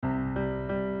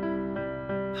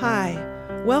Hi,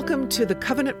 welcome to the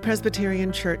Covenant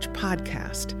Presbyterian Church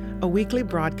podcast, a weekly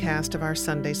broadcast of our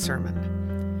Sunday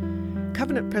sermon.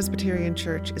 Covenant Presbyterian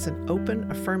Church is an open,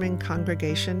 affirming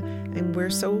congregation, and we're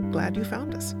so glad you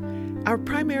found us. Our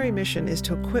primary mission is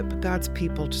to equip God's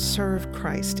people to serve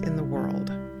Christ in the world.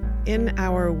 In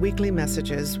our weekly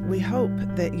messages, we hope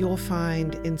that you'll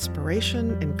find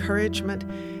inspiration, encouragement,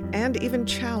 and even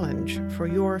challenge for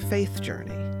your faith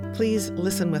journey. Please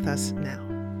listen with us now.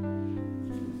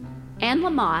 Anne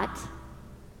Lamott,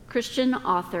 Christian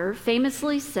author,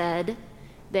 famously said,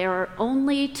 "There are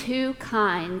only two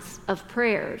kinds of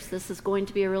prayers." This is going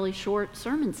to be a really short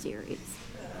sermon series.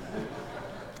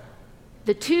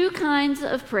 The two kinds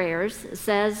of prayers,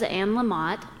 says Anne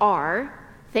Lamott, are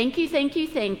 "thank you, thank you,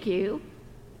 thank you,"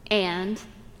 and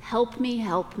 "help me,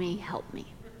 help me, help me."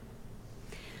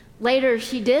 Later,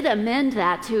 she did amend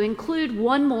that to include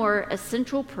one more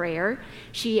essential prayer.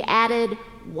 She added,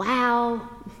 "wow,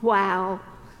 wow,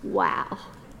 wow."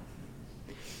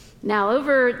 Now,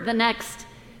 over the next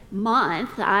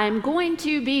month, I'm going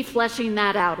to be fleshing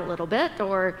that out a little bit,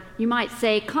 or you might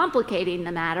say complicating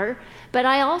the matter, but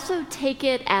I also take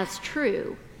it as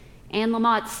true. Anne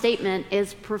Lamott's statement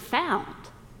is profound.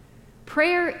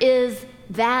 Prayer is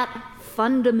that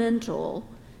fundamental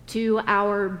to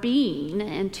our being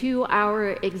and to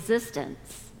our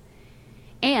existence.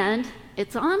 And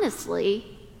it's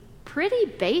honestly pretty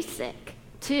basic,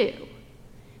 too.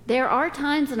 There are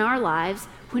times in our lives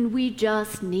when we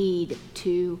just need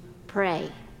to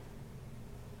pray.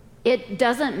 It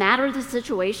doesn't matter the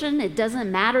situation, it doesn't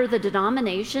matter the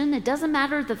denomination, it doesn't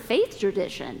matter the faith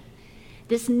tradition.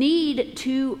 This need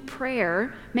to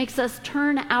prayer makes us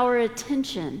turn our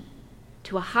attention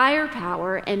to a higher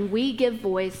power, and we give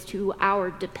voice to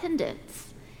our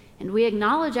dependence, and we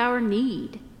acknowledge our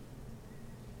need.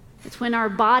 It's when our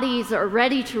bodies are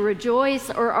ready to rejoice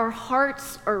or our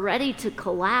hearts are ready to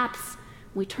collapse,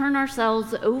 we turn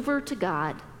ourselves over to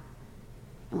God,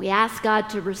 and we ask God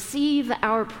to receive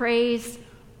our praise,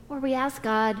 or we ask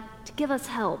God to give us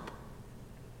help.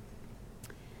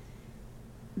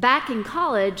 Back in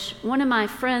college, one of my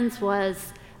friends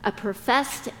was a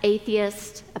professed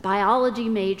atheist, a biology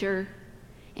major,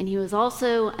 and he was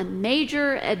also a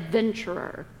major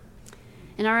adventurer.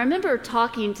 And I remember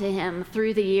talking to him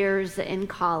through the years in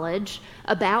college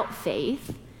about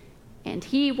faith, and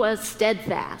he was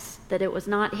steadfast that it was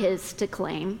not his to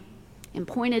claim, and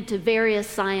pointed to various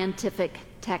scientific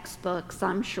textbooks,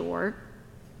 I'm sure.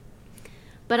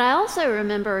 But I also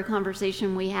remember a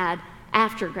conversation we had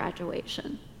after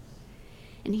graduation.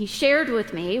 And he shared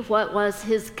with me what was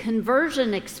his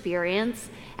conversion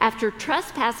experience after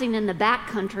trespassing in the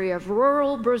backcountry of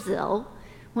rural Brazil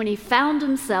when he found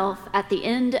himself at the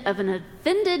end of an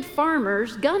offended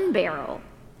farmer's gun barrel.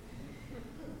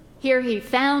 Here he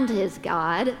found his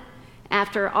God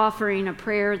after offering a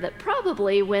prayer that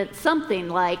probably went something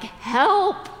like,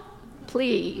 "Help,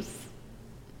 please."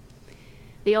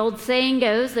 The old saying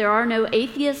goes, there are no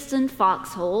atheists in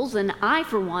foxholes, and I,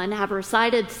 for one, have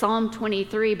recited Psalm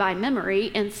 23 by memory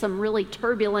in some really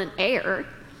turbulent air.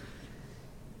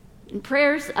 And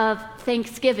prayers of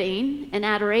thanksgiving and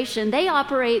adoration, they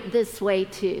operate this way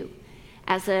too,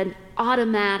 as an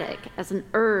automatic, as an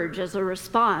urge, as a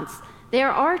response.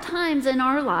 There are times in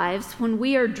our lives when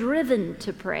we are driven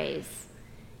to praise.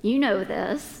 You know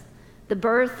this, the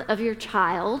birth of your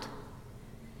child,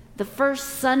 the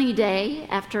first sunny day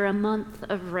after a month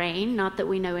of rain, not that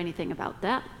we know anything about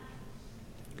that.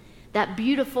 That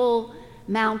beautiful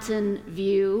mountain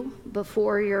view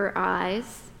before your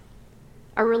eyes.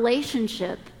 A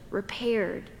relationship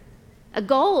repaired. A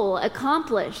goal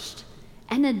accomplished.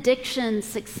 An addiction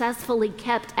successfully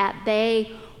kept at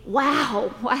bay.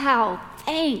 Wow, wow,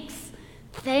 thanks,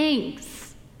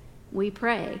 thanks. We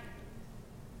pray.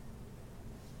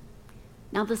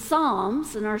 Now, the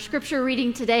Psalms in our scripture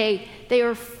reading today, they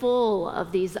are full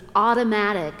of these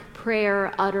automatic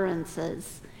prayer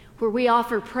utterances where we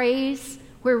offer praise,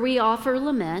 where we offer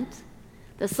lament.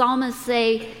 The psalmists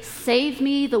say, "Save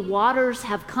me, the waters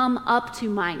have come up to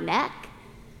my neck."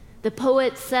 The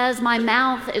poet says, "My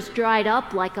mouth is dried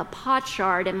up like a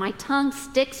potsherd, and my tongue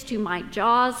sticks to my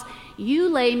jaws. You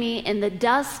lay me in the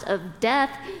dust of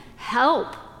death.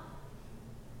 Help."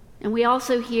 And we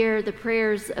also hear the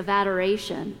prayers of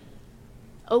adoration.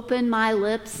 "Open my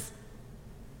lips,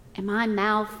 and my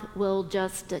mouth will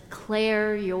just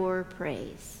declare your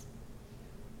praise."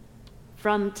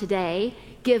 From today,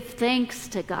 give thanks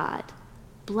to God.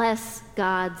 Bless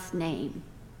God's name.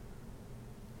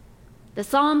 The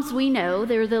Psalms, we know,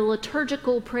 they're the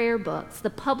liturgical prayer books, the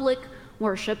public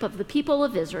worship of the people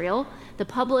of Israel, the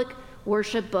public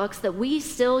worship books that we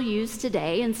still use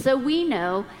today, and so we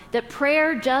know that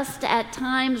prayer just at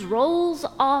times rolls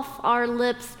off our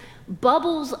lips,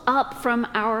 bubbles up from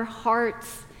our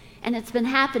hearts, and it's been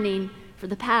happening for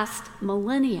the past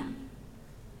millennium.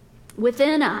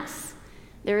 Within us,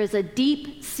 there is a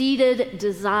deep-seated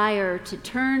desire to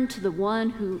turn to the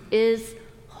one who is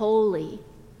holy.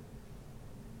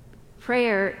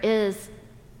 Prayer is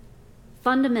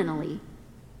fundamentally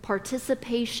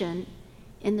participation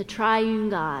in the triune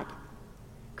God,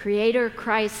 Creator,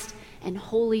 Christ, and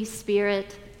Holy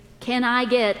Spirit. Can I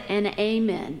get an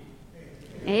amen?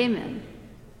 Amen.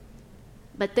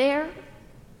 But there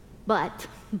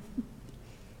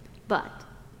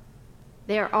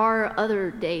are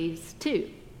other days too.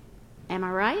 Am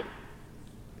I right?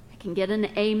 I can get an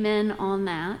amen on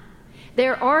that.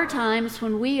 There are times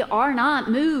when we are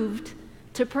not moved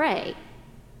to pray.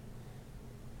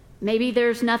 Maybe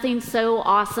there's nothing so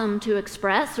awesome to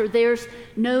express, or there's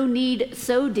no need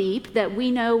so deep that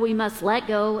we know we must let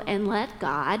go and let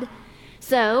God.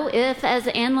 So if, as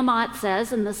Anne Lamott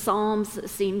says, and the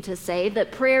Psalms seem to say,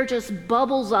 that prayer just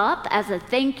bubbles up as a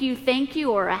thank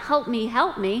you, or a help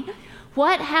me,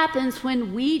 what happens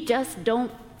when we just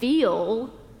don't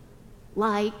feel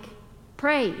like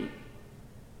praying?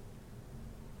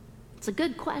 It's a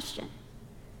good question.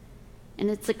 And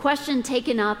it's a question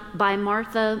taken up by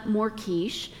Martha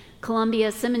Morkish,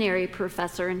 Columbia Seminary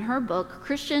professor, in her book,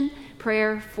 Christian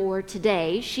Prayer for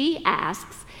Today. She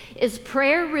asks, is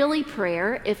prayer really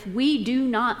prayer if we do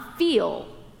not feel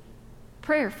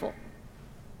prayerful?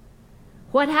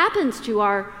 What happens to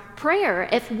our prayer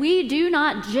if we do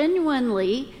not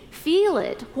genuinely feel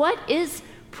it? What is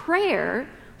prayer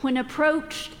when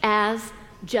approached as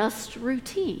just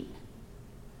routine?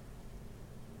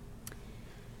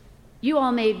 You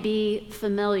all may be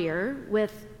familiar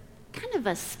with kind of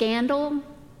a scandal.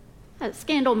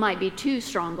 Scandal might be too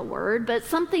strong a word, but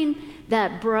something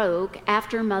that broke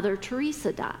after Mother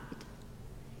Teresa died.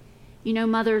 You know,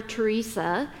 Mother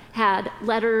Teresa had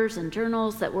letters and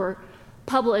journals that were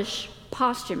published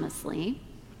posthumously,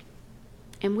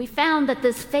 and we found that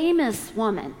this famous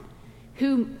woman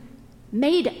who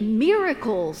made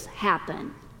miracles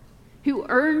happen, who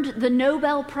earned the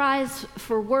Nobel Prize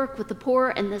for work with the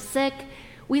poor and the sick,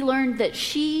 we learned that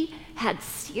she had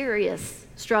serious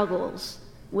struggles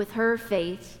with her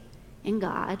faith in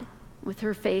God, with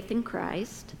her faith in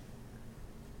Christ.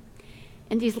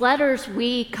 In these letters,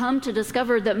 we come to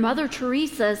discover that Mother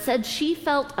Teresa said she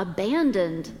felt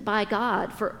abandoned by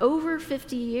God for over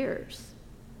 50 years.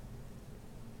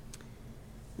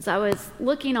 As I was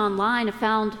looking online, I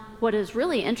found what is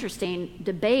really interesting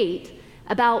debate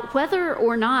about whether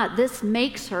or not this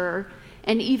makes her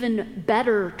an even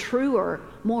better, truer,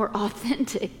 more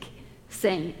authentic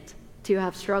saint to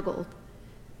have struggled.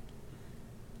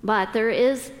 But there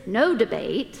is no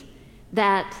debate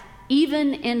that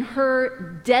even in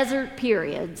her desert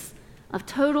periods of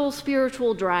total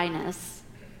spiritual dryness,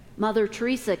 Mother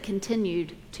Teresa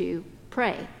continued to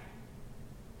pray.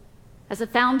 As a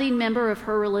founding member of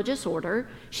her religious order,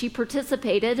 she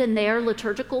participated in their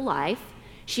liturgical life.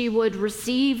 She would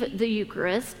receive the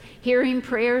Eucharist, hearing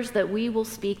prayers that we will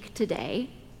speak today.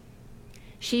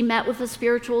 She met with a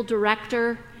spiritual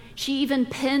director. She even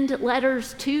penned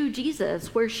letters to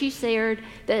Jesus where she shared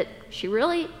that she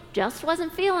really just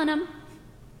wasn't feeling him.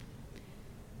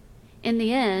 In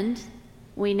the end,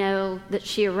 we know that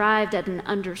she arrived at an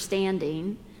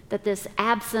understanding that this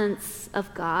absence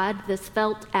of God, this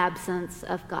felt absence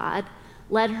of God,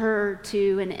 led her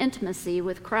to an intimacy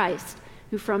with Christ,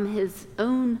 who from his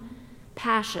own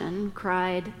passion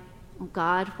cried, "Oh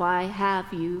God, why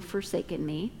have you forsaken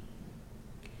me?"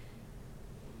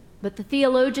 But the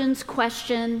theologian's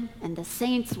question and the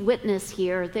saint's witness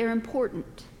here, they're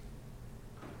important.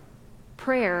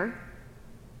 Prayer,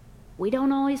 we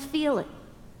don't always feel it.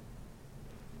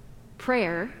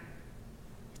 Prayer,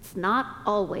 it's not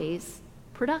always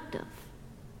productive.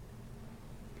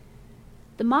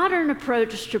 The modern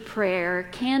approach to prayer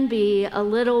can be a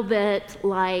little bit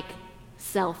like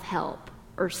self-help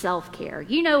or self-care.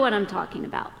 You know what I'm talking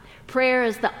about. Prayer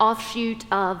is the offshoot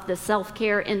of the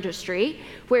self-care industry,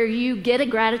 where you get a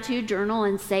gratitude journal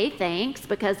and say thanks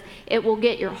because it will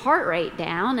get your heart rate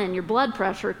down and your blood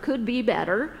pressure could be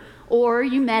better, or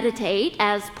you meditate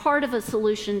as part of a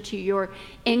solution to your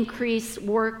increased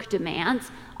work demands,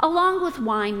 along with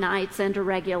wine nights and a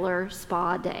regular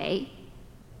spa day.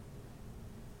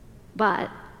 But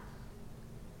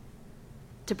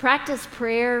to practice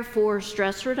prayer for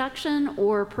stress reduction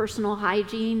or personal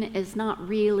hygiene is not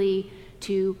really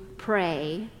to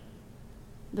pray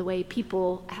the way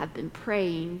people have been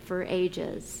praying for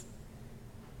ages.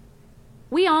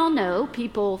 We all know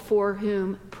people for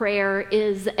whom prayer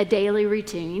is a daily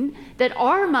routine that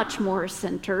are much more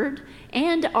centered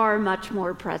and are much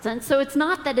more present. So it's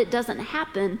not that it doesn't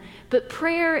happen, but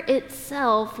prayer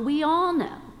itself, we all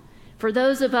know. For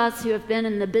those of us who have been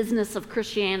in the business of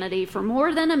Christianity for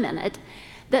more than a minute,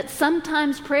 that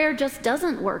sometimes prayer just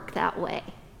doesn't work that way.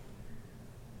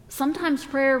 Sometimes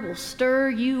prayer will stir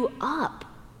you up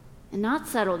and not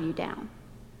settle you down.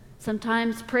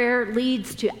 Sometimes prayer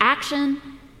leads to action.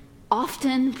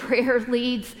 Often prayer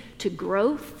leads to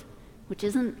growth, which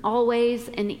isn't always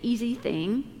an easy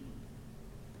thing.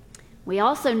 We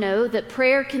also know that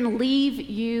prayer can leave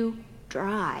you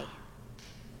dry.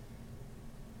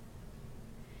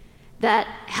 That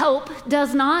help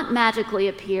does not magically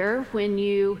appear when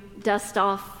you dust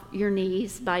off your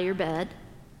knees by your bed.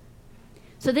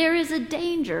 So there is a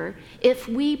danger if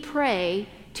we pray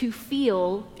to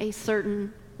feel a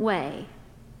certain way.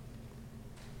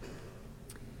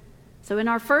 So in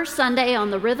our first Sunday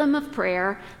on the rhythm of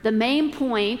prayer, the main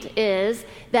point is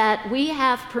that we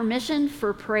have permission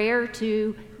for prayer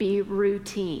to be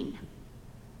routine.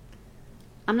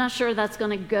 I'm not sure that's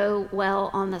going to go well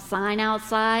on the sign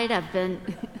outside. I've been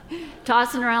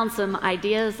tossing around some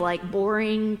ideas like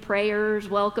boring prayers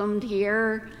welcomed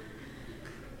here.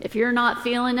 If you're not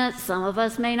feeling it, some of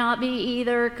us may not be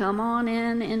either. Come on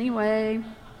in anyway.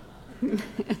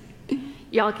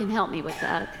 Y'all can help me with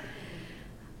that.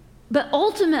 But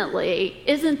ultimately,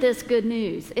 isn't this good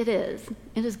news? It is.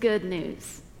 It is good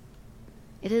news.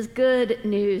 It is good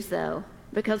news, though,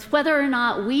 because whether or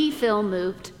not we feel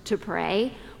moved to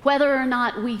pray, whether or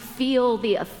not we feel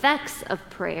the effects of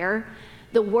prayer,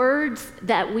 the words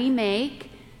that we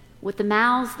make with the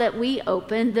mouths that we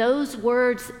open, those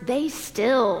words, they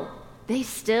still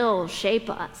shape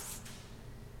us.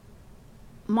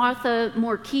 Martha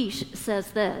Morkish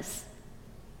says this: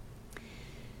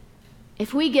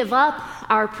 if we give up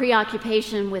our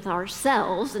preoccupation with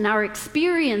ourselves and our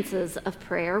experiences of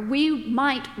prayer, we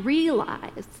might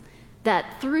realize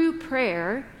that through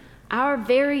prayer, our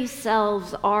very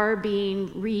selves are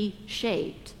being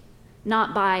reshaped,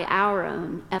 not by our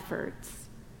own efforts,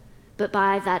 but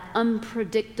by that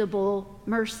unpredictable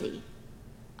mercy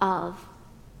of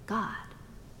God.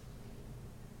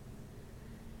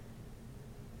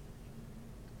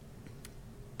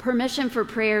 Permission for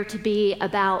prayer to be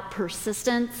about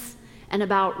persistence and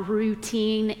about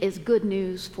routine is good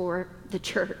news for the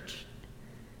church.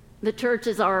 The church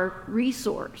is our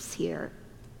resource here,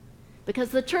 because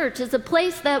the church is a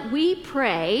place that we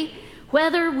pray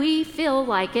whether we feel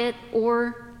like it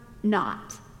or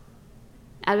not.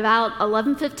 At about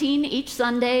 11:15 each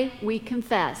Sunday, we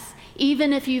confess,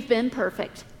 even if you've been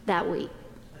perfect that week.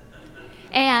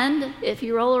 And if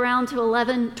you roll around to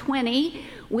 11:20,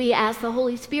 we ask the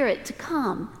Holy Spirit to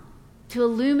come, to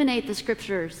illuminate the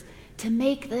scriptures, to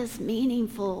make this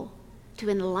meaningful, to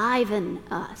enliven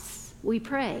us. We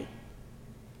pray.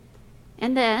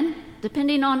 And then,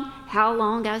 depending on how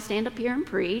long I stand up here and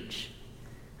preach,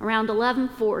 around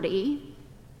 11:40,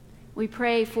 we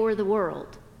pray for the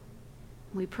world.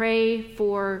 We pray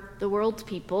for the world's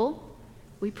people.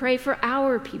 We pray for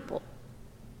our people.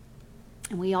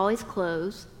 And we always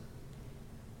close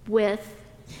with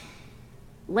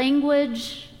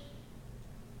language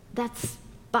that's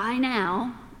by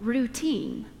now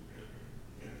routine.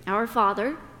 Our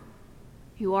Father,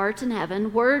 who art in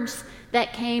heaven, words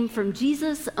that came from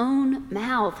Jesus' own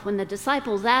mouth when the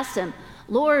disciples asked him,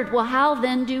 Lord, well, how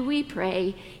then do we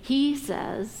pray? He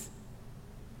says,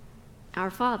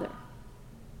 Our Father.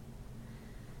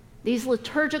 These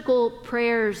liturgical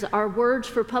prayers are words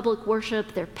for public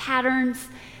worship. They're patterns,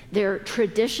 they're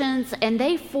traditions, and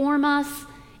they form us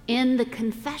in the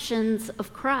confessions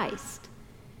of Christ.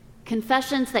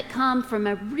 Confessions that come from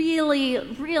a really,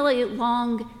 really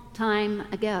long time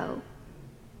ago.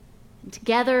 And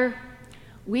together,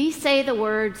 we say the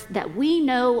words that we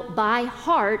know by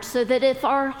heart, so that if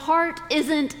our heart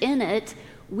isn't in it,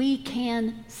 we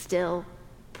can still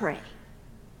pray.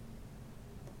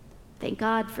 Thank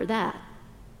God for that.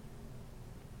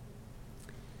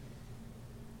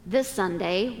 This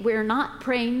Sunday, we're not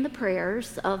praying the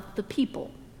prayers of the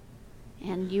people.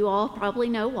 And you all probably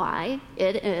know why.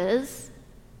 It is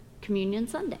Communion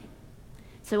Sunday.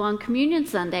 So on Communion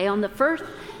Sunday, on the first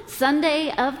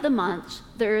Sunday of the month,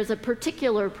 there is a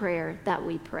particular prayer that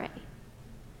we pray.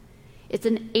 It's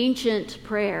an ancient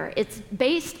prayer. It's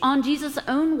based on Jesus'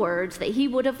 own words that he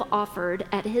would have offered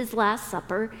at his Last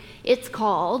Supper. It's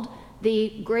called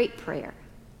the Great Prayer.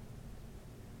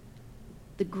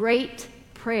 The Great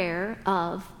Prayer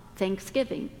of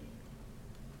Thanksgiving.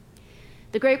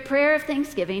 The great prayer of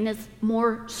thanksgiving is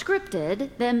more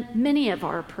scripted than many of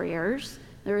our prayers.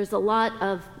 There is a lot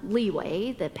of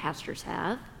leeway that pastors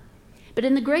have. But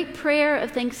in the great prayer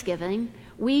of thanksgiving,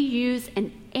 we use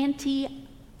an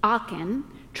Antiochian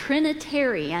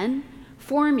Trinitarian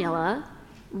formula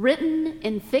written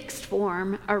in fixed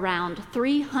form around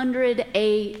 300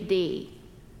 AD.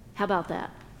 How about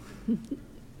that?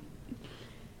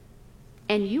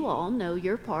 And you all know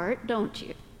your part, don't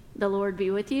you? The Lord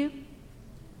be with you.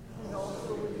 And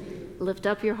also with you. Lift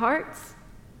up your hearts.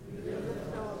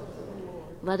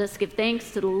 Let us give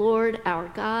thanks to the Lord our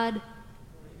God.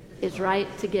 It's right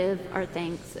to give our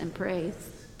thanks and praise.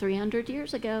 300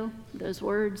 years ago, those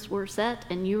words were set,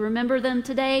 and you remember them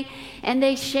today, and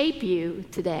they shape you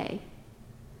today.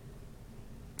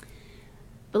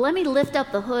 But let me lift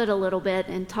up the hood a little bit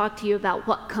and talk to you about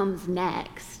what comes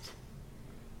next.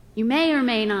 You may or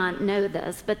may not know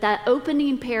this, but that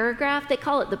opening paragraph, they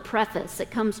call it the preface.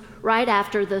 It comes right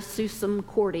after the Susum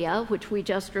Cordia, which we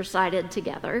just recited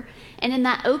together. And in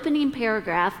that opening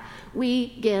paragraph,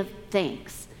 we give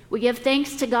thanks. We give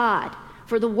thanks to God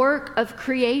for the work of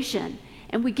creation.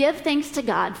 And we give thanks to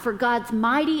God for God's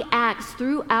mighty acts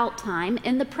throughout time.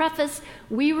 In the preface,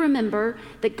 we remember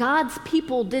that God's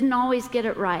people didn't always get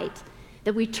it right,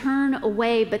 that we turn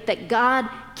away, but that God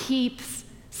keeps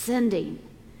sending.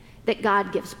 That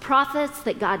God gives prophets,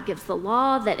 that God gives the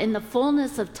law, that in the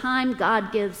fullness of time,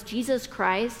 God gives Jesus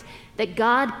Christ, that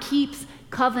God keeps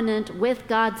covenant with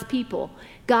God's people.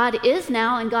 God is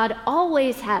now, and God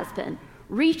always has been,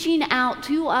 reaching out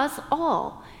to us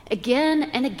all, again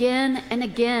and again and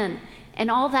again,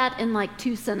 and all that in like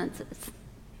 2 sentences.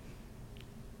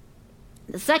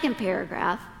 The second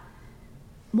paragraph,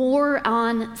 more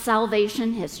on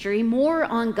salvation history, more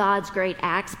on God's great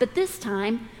acts, but this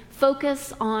time,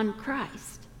 focus on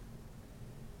Christ.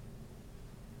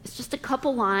 It's just a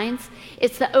couple lines.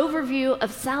 It's the overview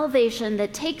of salvation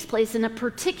that takes place in a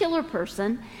particular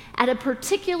person at a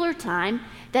particular time,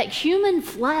 that human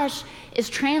flesh is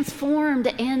transformed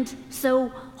and so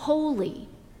holy.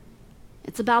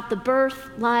 It's about the birth,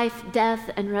 life,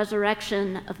 death, and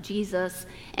resurrection of Jesus,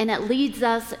 and it leads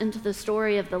us into the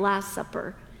story of the Last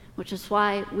Supper, which is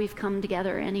why we've come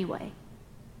together anyway.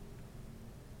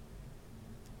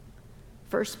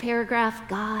 First paragraph,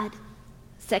 God.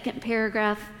 Second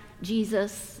paragraph,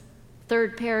 Jesus.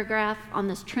 Third paragraph on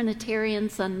this Trinitarian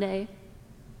Sunday,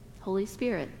 Holy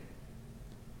Spirit.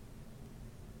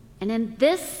 And in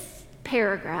this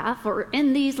paragraph, or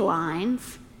in these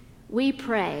lines, we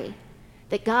pray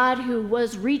that God, who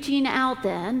was reaching out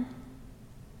then,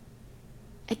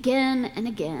 again and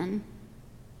again,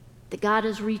 that God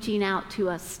is reaching out to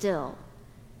us still.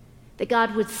 That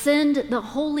God would send the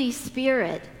Holy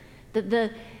Spirit, that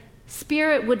the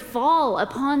Spirit would fall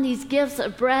upon these gifts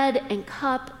of bread and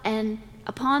cup and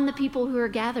upon the people who are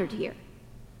gathered here.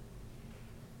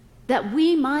 That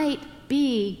we might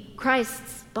be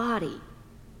Christ's body,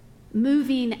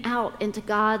 moving out into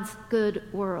God's good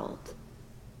world.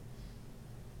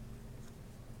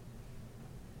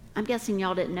 I'm guessing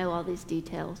y'all didn't know all these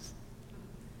details.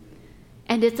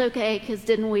 And it's okay, because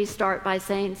didn't we start by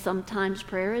saying sometimes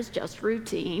prayer is just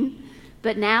routine?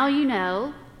 But now you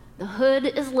know. The hood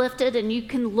is lifted and you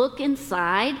can look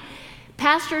inside.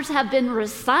 Pastors have been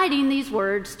reciting these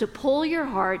words to pull your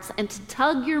hearts and to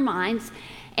tug your minds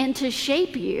and to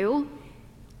shape you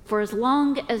for as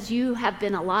long as you have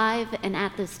been alive and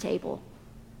at this table.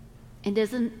 And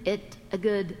isn't it a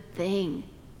good thing?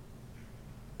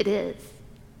 It is.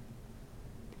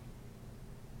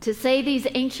 To say these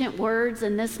ancient words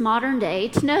in this modern day,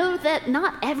 to know that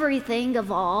not everything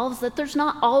evolves, that there's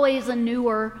not always a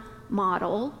newer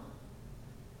model.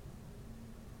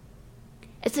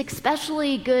 It's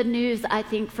especially good news, I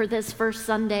think, for this first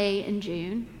Sunday in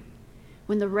June,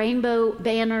 when the rainbow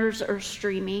banners are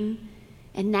streaming,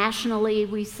 and nationally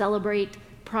we celebrate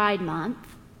Pride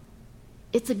Month.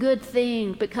 It's a good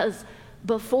thing, because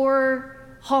before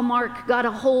Hallmark got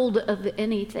a hold of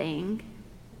anything,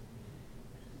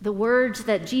 the words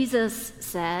that Jesus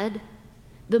said,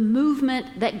 the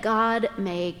movement that God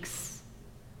makes,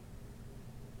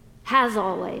 has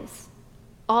always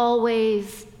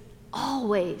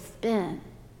been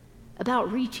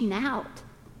about reaching out,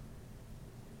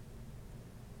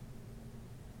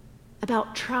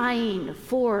 about trying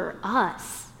for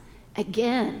us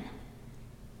again,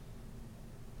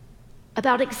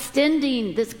 about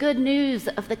extending this good news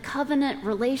of the covenant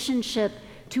relationship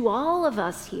to all of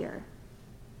us here,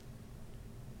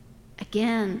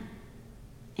 again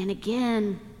and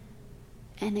again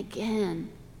and again.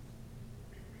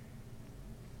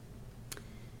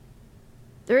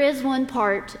 There is one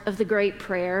part of the great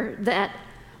prayer that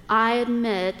I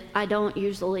admit I don't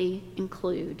usually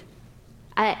include.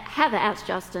 I have asked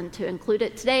Justin to include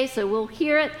it today, so we'll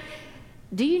hear it.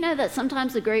 Do you know that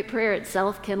sometimes the great prayer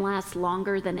itself can last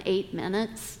longer than 8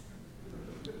 minutes?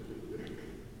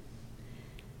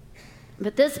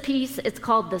 But this piece, it's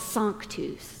called the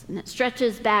Sanctus, and it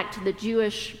stretches back to the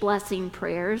Jewish blessing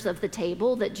prayers of the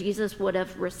table that Jesus would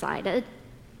have recited.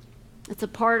 It's a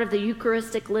part of the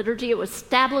Eucharistic liturgy. It was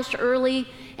established early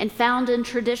and found in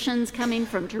traditions coming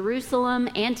from Jerusalem,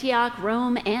 Antioch,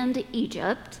 Rome, and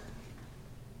Egypt.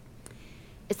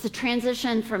 It's the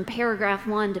transition from paragraph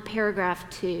 1 to paragraph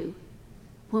 2,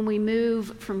 when we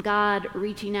move from God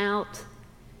reaching out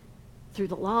through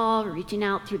the law, reaching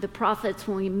out through the prophets,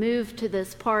 when we move to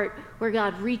this part where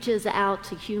God reaches out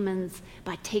to humans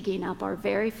by taking up our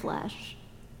very flesh.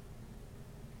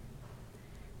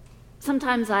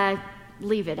 Sometimes I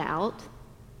leave it out,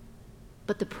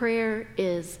 but the prayer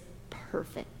is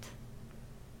perfect.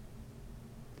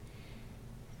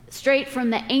 Straight from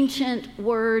the ancient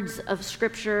words of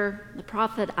Scripture, the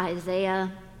prophet Isaiah,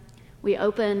 we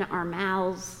open our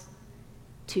mouths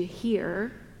to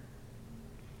hear.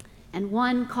 And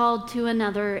one called to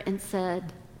another and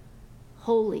said,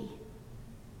 "Holy,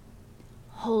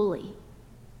 holy,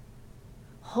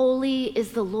 holy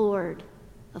is the Lord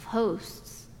of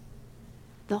hosts.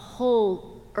 The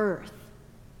whole earth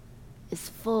is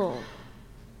full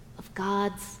of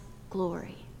God's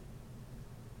glory."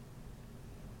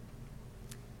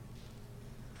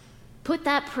 Put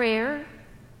that prayer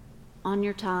on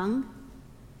your tongue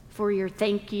for your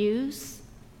thank yous.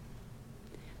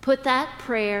 Put that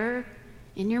prayer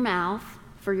in your mouth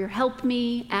for your help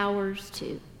me hours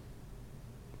too.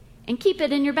 And keep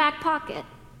it in your back pocket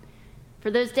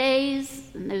for those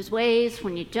days and those ways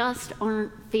when you just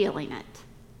aren't feeling it.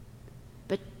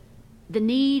 But the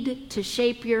need to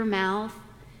shape your mouth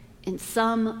in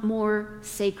some more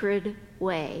sacred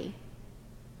way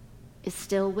is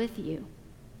still with you.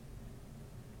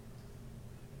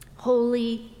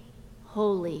 Holy,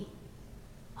 holy,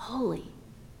 holy.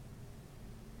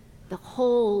 The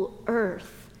whole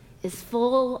earth is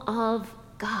full of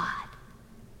God.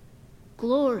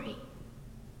 Glory.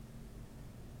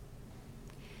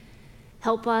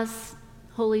 Help us,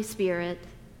 Holy Spirit.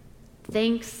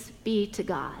 Thanks be to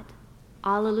God.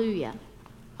 Alleluia.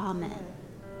 Amen.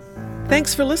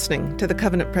 Thanks for listening to the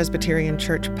Covenant Presbyterian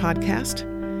Church podcast.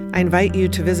 I invite you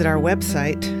to visit our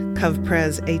website,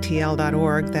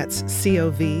 covpresatl.org. That's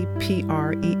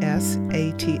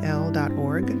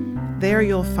covpresatl.org. There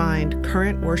you'll find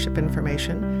current worship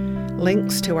information,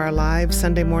 links to our live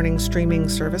Sunday morning streaming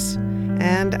service,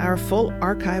 and our full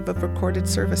archive of recorded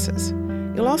services.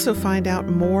 You'll also find out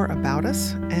more about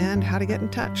us and how to get in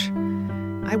touch.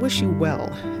 I wish you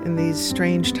well in these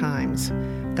strange times.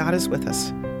 God is with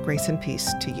us. Grace and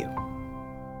peace to you.